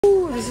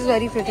this is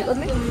very pretty.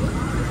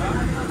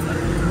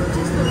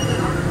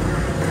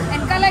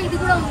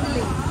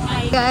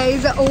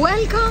 Guys,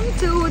 welcome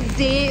to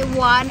day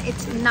 1.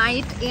 It's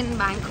night in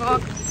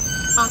Bangkok.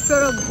 After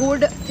a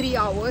good 3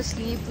 hours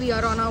sleep, we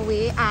are on our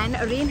way, and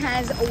rain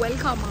has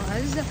welcomed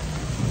us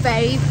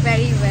very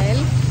well.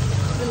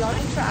 There's a lot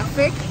of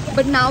traffic,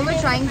 but now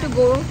we're trying to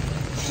go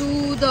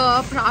to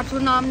the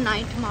Pratunam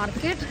night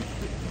market.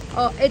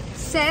 It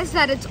says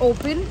that it's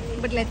open,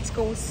 but let's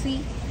go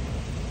see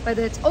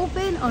whether it's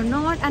open or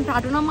not. And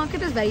Pratunam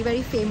market is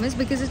very famous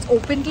because it's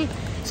open till,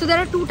 so there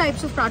are two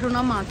types of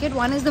Pratunam market.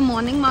 One is the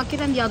morning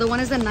market and the other one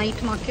is the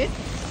night market.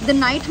 The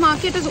night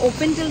market is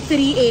open till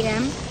 3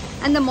 AM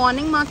and the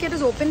morning market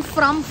is open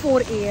from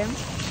 4 AM.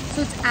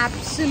 So it's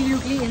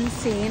absolutely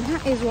insane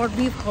is what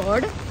we've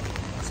heard.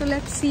 So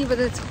let's see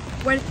whether it's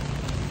worth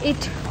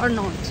it or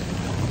not.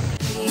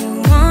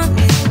 You want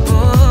me,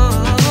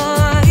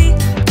 boy.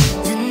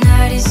 The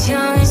night is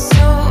young and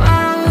so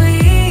are we.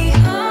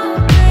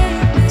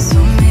 So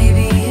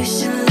maybe you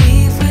should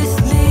leave with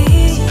me.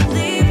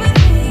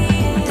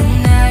 The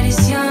night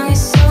is young and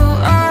so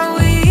are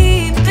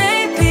we,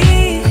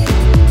 baby.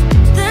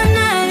 The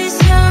night is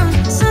young,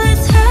 so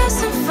let's have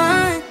some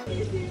fun.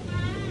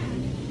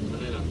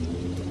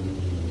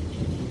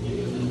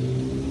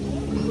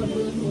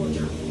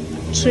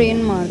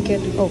 Train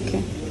market,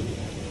 okay.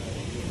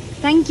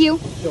 Thank you.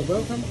 You're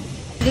welcome.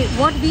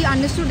 What we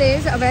understood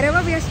is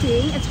wherever we are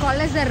staying, it's called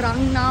as the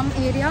Rangnam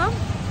area,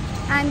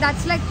 and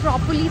that's like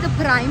properly the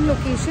prime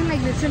location.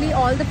 Like literally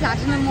all the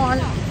Platinum Mall,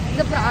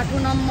 the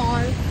Pratunam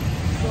Mall,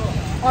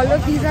 all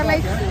of these are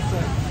like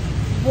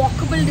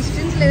walkable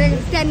distance, like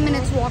 10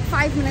 minutes walk,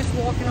 5 minutes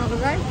walk and all of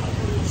that.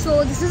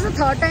 So this is the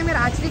third time we're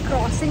actually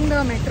crossing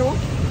the metro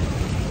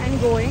and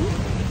going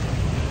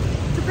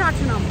to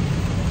Pratunam.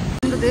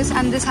 This,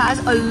 and this has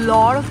a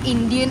lot of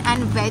Indian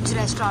and veg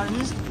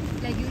restaurants.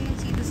 Like you can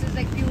see, this is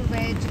like pure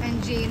veg,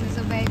 and Jain is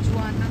a veg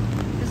one.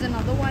 There's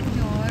another one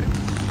here.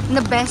 And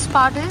the best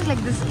part is like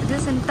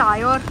this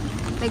entire,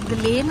 like the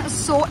lane is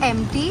so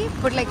empty,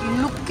 but like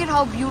look at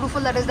how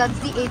beautiful that is. That's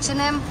the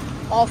H&M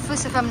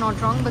office if I'm not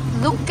wrong, but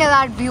look at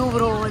that view,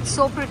 bro. It's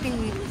so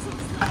pretty.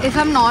 If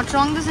I'm not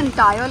wrong, this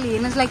entire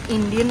lane is like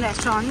Indian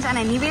restaurants, and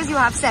anyways you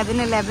have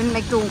 7-Eleven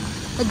like to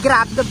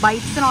grab the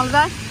bites and all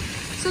that.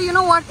 So you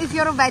know what, if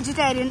you're a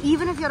vegetarian,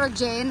 even if you're a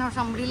Jain or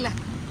somebody like,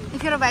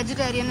 if you're a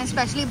vegetarian,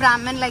 especially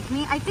Brahmin like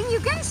me, I think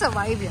you can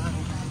survive here.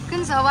 You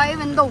can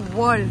survive in the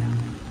world.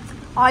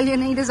 All you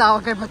need is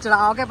avocado pachadi.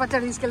 Avocado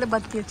pachadi iskelle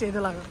badki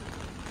chedu laga.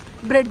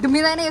 Bread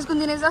mida ne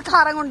eskundi ne sa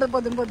kharanga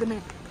untadu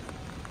podune.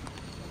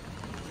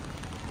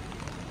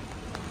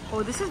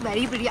 Oh, this is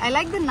very pretty. I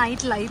like the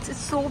night lights. It's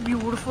so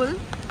beautiful,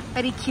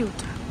 very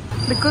cute.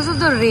 Because of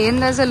the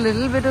rain, there's a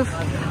little bit of,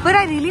 but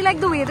I really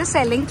like the way they're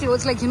selling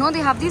clothes. Like, you know, they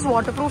have these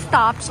waterproof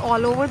tarps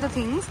all over the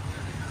things,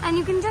 and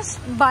you can just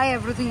buy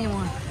everything you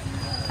want.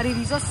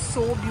 These are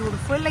so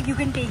beautiful. Like, you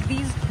can take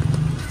these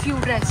few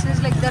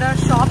dresses. Like, there are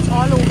shops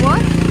all over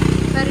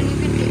wherein you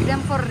can take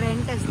them for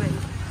rent as well.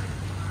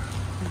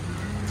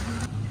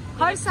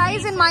 Her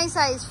size and my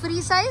size.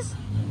 Free size?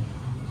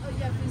 Oh,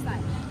 yeah, free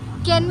size.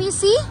 Can we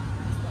see?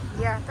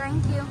 Yeah,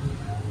 thank you.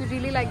 We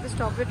really like this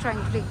top. We're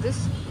trying to take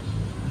this.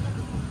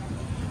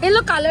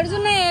 Hello, colors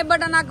unnai, but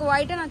naku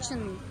white and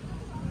nachindi.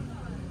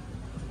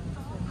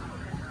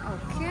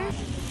 Okay.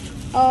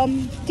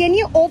 Can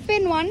you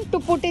open one to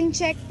put in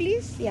check,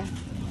 please? Yeah.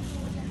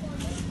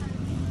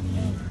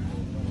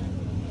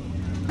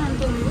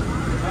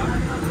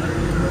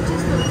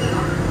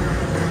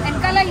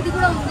 And color idi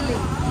kuda undi.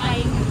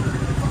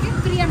 Okay,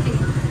 3 am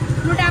taking.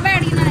 150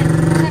 adina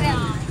sare.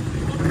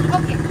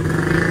 Okay.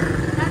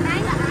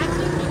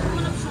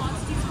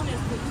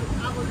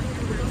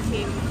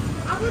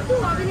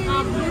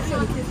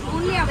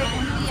 Only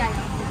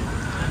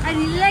I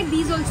really like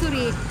these also,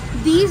 Ray.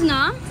 These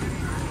na,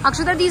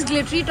 Akshata, these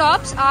glittery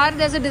tops are,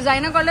 there's a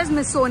designer called as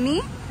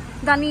Missoni.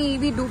 Dani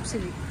we dupes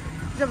it.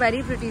 It's a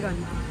very pretty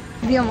gun.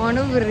 The amount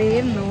of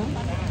rain, no,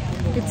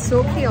 it's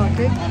so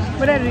chaotic.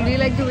 But I really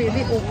like the way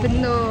they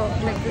open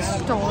the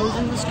stalls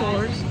in the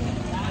stores.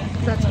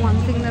 That's one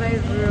thing that I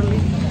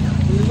really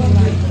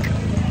like.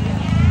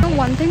 So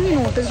one thing we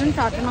noticed in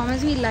Pratunam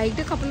is we liked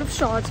a couple of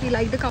shorts, we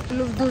liked a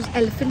couple of those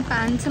elephant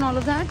pants and all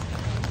of that.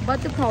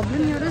 But the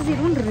problem here is they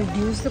don't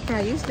reduce the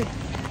price. Like,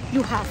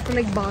 you have to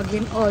like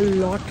bargain a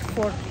lot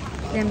for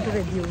them to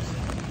reduce.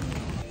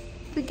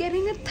 We're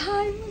getting a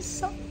Thai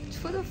massage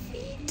for the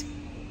feet.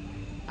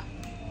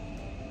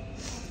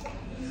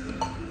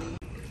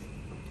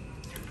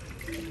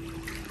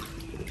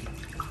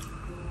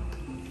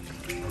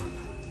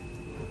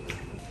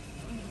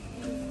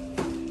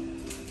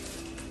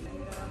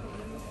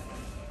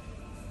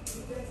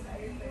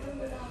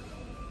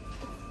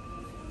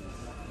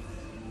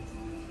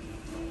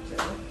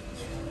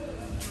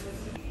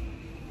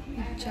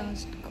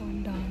 Just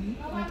gone down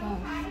with our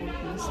foot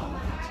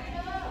massage.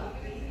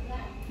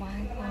 My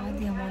god,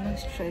 the amount of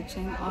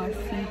stretching. Our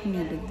feet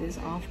needed this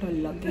after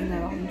lugging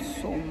around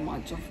so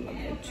much of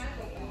luggage.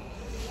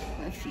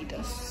 My feet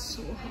are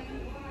so hard.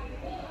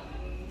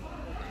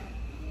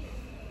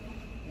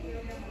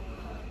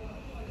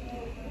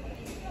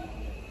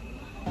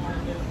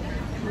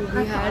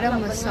 We had a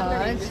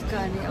massage.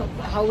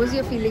 How was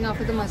your feeling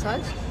after the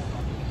massage?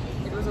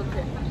 It was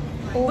okay.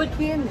 But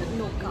we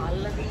No,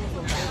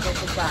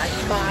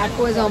 back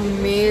was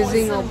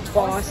amazing.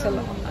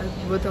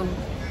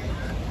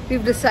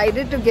 We've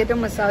decided to get a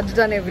massage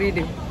done every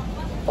day,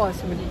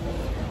 possibly.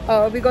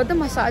 We got the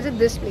massage at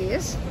this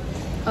place.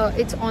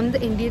 It's on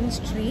the Indian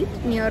street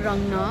near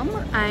Rangnam,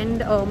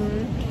 and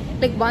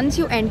like once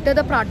you enter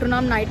the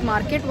Pratunam night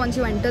market, once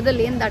you enter the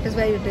lane, that is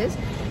where it is.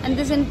 And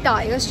this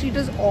entire street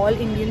is all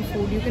Indian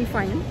food you can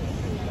find.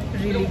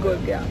 Really good,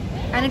 yeah.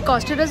 And it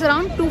costed us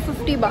around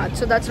 250 baht,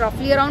 so that's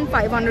roughly around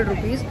 500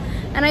 rupees.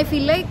 And I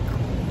feel like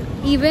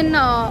even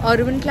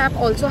Urban Clap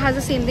also has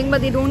the same thing,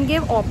 but they don't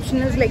give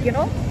optionals, like, you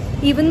know,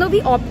 even though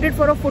we opted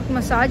for a foot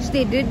massage,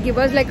 they did give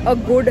us like a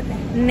good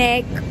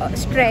neck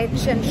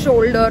stretch and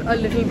shoulder a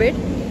little bit.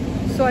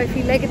 So I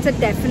feel like it's a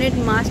definite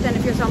must, and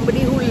if you're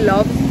somebody who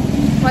loves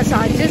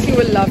massages, you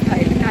will love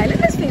Thailand.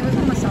 Thailand is famous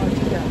for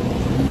massages, yeah.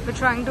 We're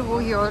trying to go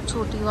here,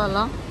 Choti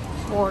Wala,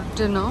 for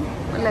dinner.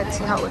 Let's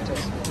see how it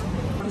is.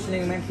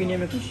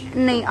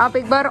 नहीं, आप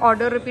एक बार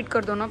order repeat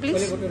कर दो ना please.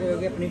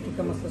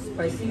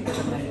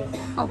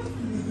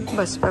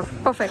 बस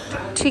perfect.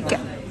 ठीक है.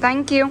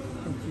 Thank you.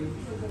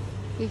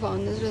 We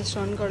found this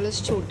restaurant called as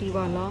Choti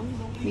Wala.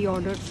 We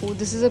ordered food.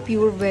 This is a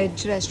pure veg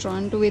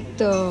restaurant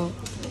with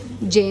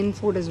Jain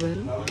food as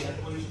well.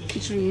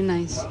 It's really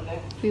nice.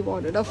 We've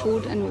ordered our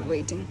food and we're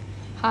waiting.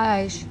 Hi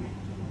Aish.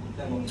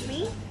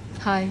 Me?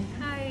 Hi.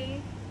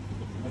 Hi.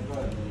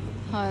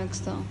 Hi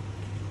Aksta.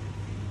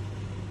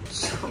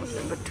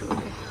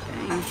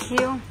 Thank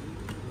you.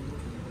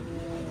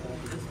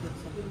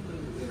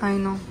 I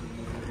know.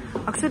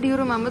 Aksa, do you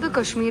remember the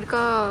Kashmir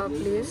ka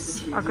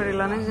place?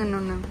 Akarela nahi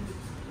zinone.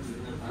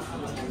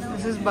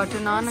 This is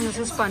butter naan and this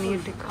is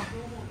paneer tikka.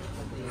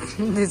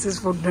 This is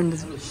food and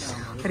this is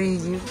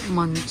really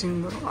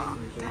munching, bro.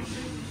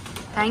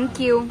 Thank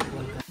you.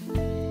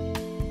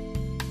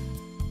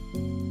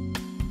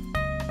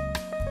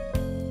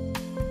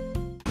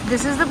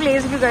 This is the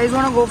place if you guys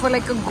want to go for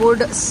like a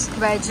good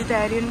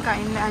vegetarian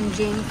kind and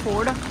Jain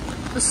food.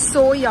 It was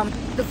so yum.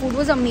 The food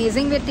was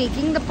amazing. We're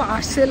taking the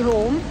parcel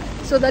home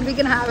so that we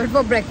can have it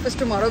for breakfast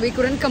tomorrow. We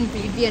couldn't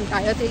complete the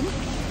entire thing.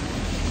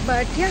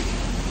 But yeah,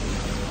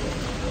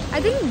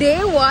 I think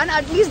day one,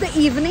 at least the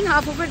evening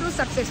half of it was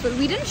successful.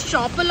 We didn't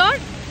shop a lot,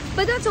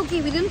 but that's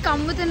okay. We didn't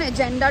come with an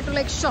agenda to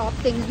like shop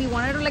things. We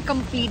wanted to like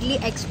completely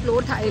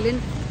explore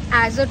Thailand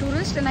as a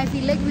tourist, and I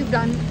feel like we've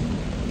done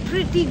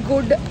pretty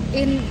good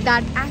in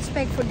that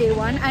aspect for day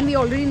one, and we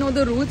already know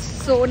the routes.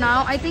 So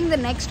now I think the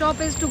next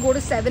stop is to go to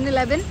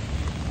 7-Eleven,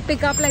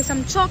 pick up like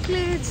some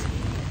chocolates,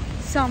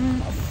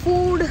 some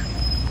food,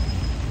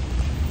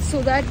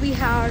 so that we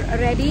are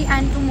ready.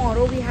 And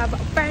tomorrow we have a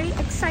very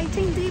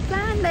exciting day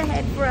planned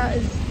ahead for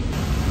us.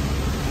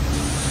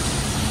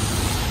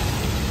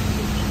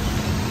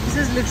 This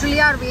is literally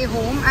our way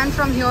home, and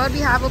from here we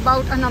have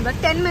about another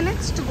 10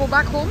 minutes to go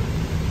back home.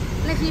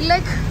 And I feel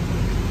like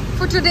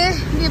for today,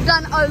 we've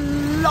done a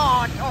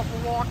lot of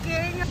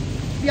walking.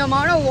 The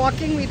amount of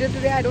walking we did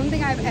today, I don't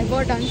think I've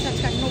ever done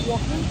such kind of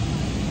walking.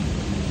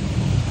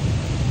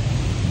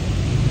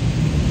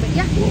 But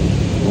yeah,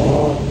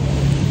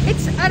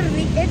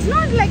 it's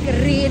not like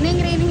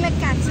raining like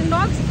cats and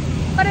dogs,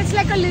 but it's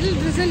like a little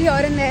drizzle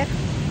here and there.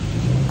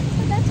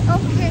 But that's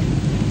okay.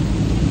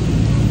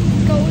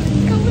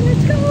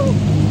 Let's go.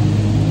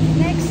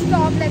 Next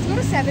stop, let's go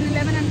to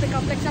 7-Eleven and pick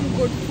up like some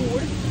good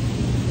food,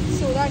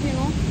 so that, you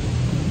know,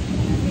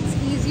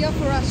 easier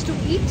for us to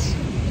eat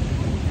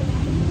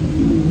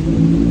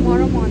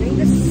tomorrow morning.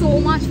 There's so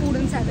much food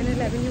in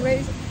 7-Eleven, you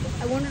guys.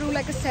 I want to do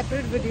like a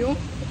separate video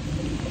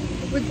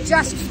with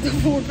just the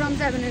food from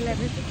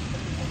 7-Eleven.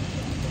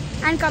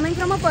 And coming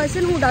from a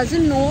person who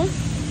doesn't know,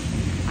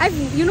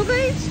 you know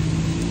guys,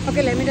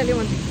 okay, let me tell you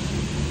one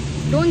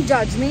thing. Don't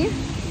judge me.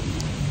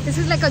 This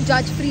is like a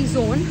judge-free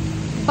zone,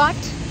 but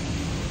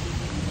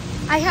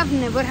I have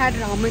never had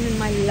ramen in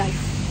my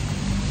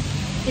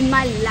life. In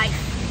my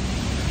life.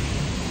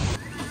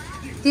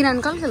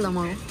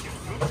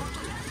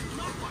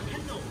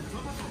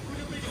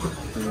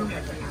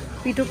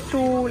 We took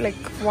two, like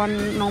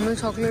one normal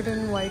chocolate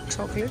and white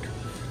chocolate.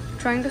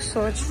 Trying to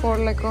search for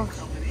like a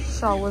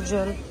shower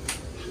gel.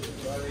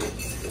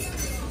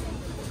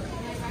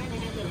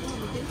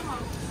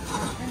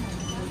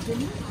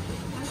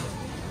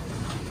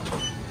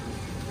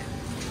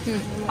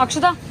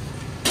 Akshata,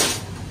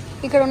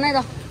 ikkada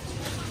unnayda.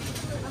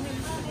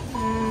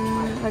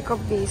 Like a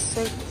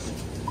basic.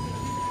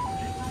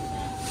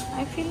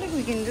 I feel like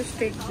we can just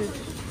take this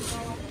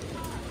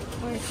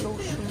white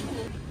lotion.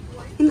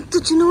 ఇంత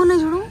చిన్నగా ఉన్నాయి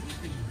చూడు,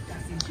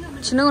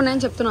 చిన్నగా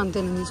ఉన్నాయని చెప్తున్నా అంతే.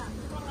 నేను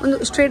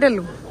straight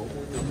వెళ్ళు.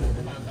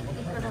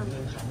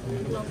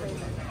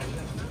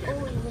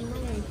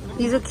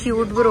 These are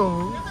cute, bro.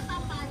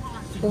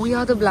 Oh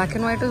yeah, the black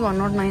and white is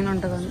 109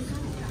 అంట కానీ.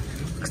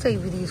 ఒకసారి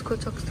ఇవి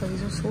తీసుకోవచ్చు ఒకసారి.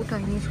 These are so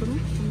tiny చూడు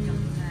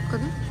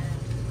కదా.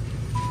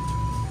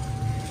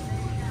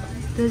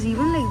 There's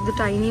even like the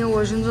tinier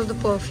versions of the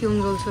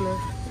perfumes also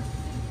left.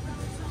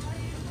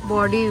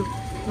 Body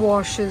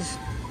washes.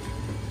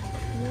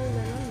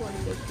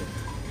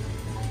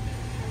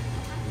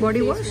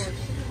 Body wash?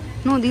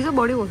 No, these are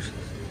body wash.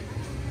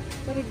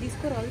 But these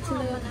are also.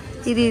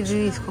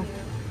 This.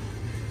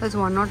 That's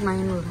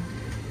 109 euro.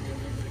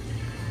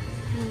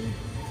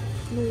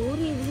 No,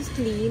 it is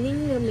cleaning,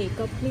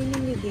 makeup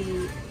cleaning with the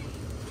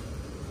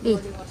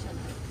body wash.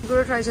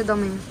 Go try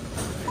Chidami.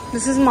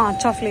 This is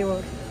matcha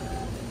flavor.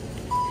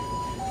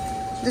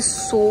 There's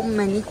so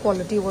many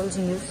quality walls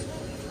in this.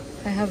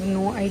 I have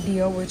no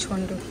idea which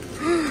one to.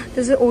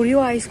 There's an Oreo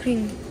ice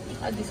cream.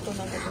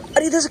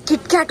 There's a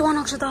Kit Kat one,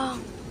 Akshata.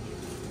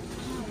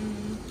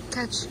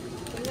 Catch.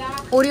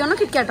 Oreo na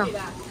Kit Kat. I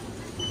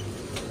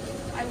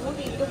won't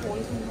eat the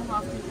whole thing.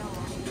 Half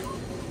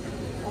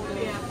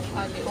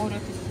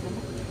Oreo.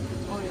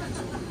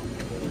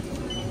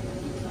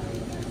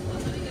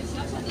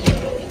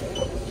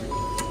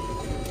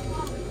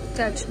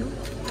 Catch, no?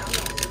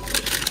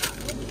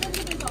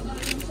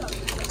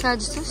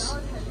 Catch this.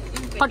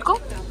 Patko?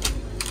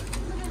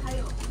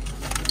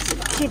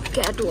 Kit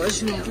Kat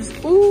version of this.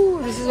 Ooh,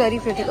 this is very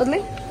pretty.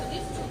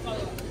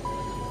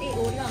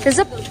 There's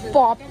a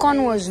popcorn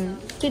version.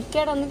 Kit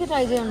Kat on the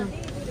try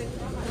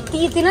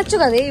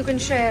you can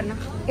share.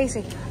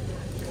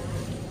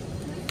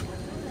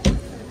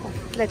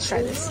 Let's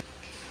try this.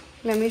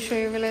 Let me show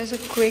you a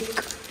quick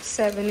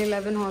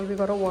 7-Eleven haul. We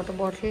got a water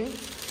bottle.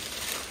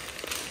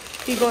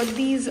 We got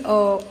these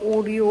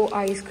Oreo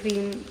ice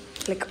cream,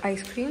 like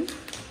ice cream.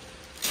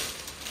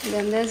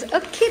 Then there's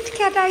a Kit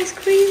Kat ice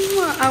cream.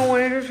 I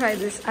wanted to try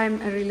this. I'm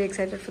really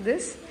excited for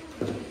this.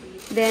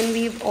 Then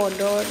we've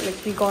ordered, like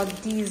we got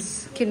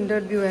these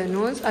Kinder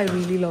Buenos. I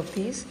really love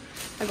these.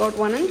 I got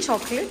one in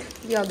chocolate.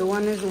 The other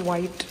one is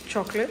white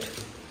chocolate.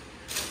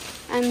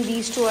 And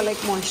these two are like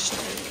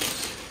moisturizers.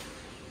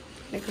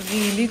 Like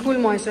really cool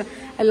moisture.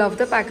 I love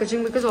the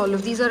packaging because all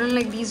of these are in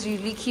like these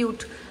really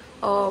cute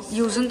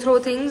use and throw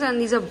things,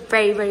 and these are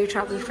very, very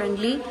travel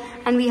friendly,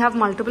 and we have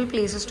multiple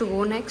places to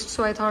go next,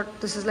 so I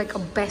thought this is like a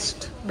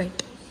best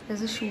bet.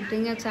 There's a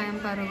shooting at Siam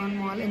Paragon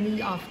Mall in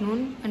the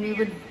afternoon and we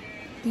would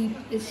deep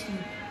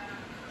sleep.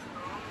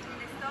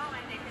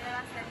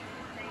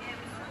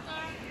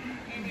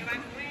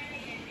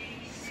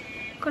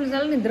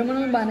 కొన్నిసార్లు నిద్ర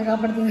మనం బాగానే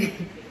కాపాడుతుంది.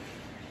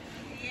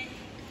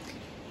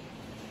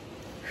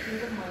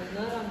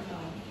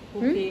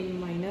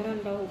 Minor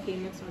and who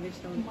came and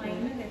started.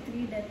 Minor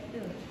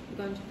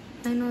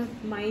I know.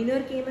 Minor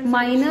came and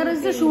Minor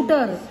is the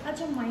shooter.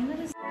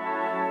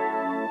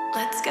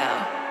 Let's go.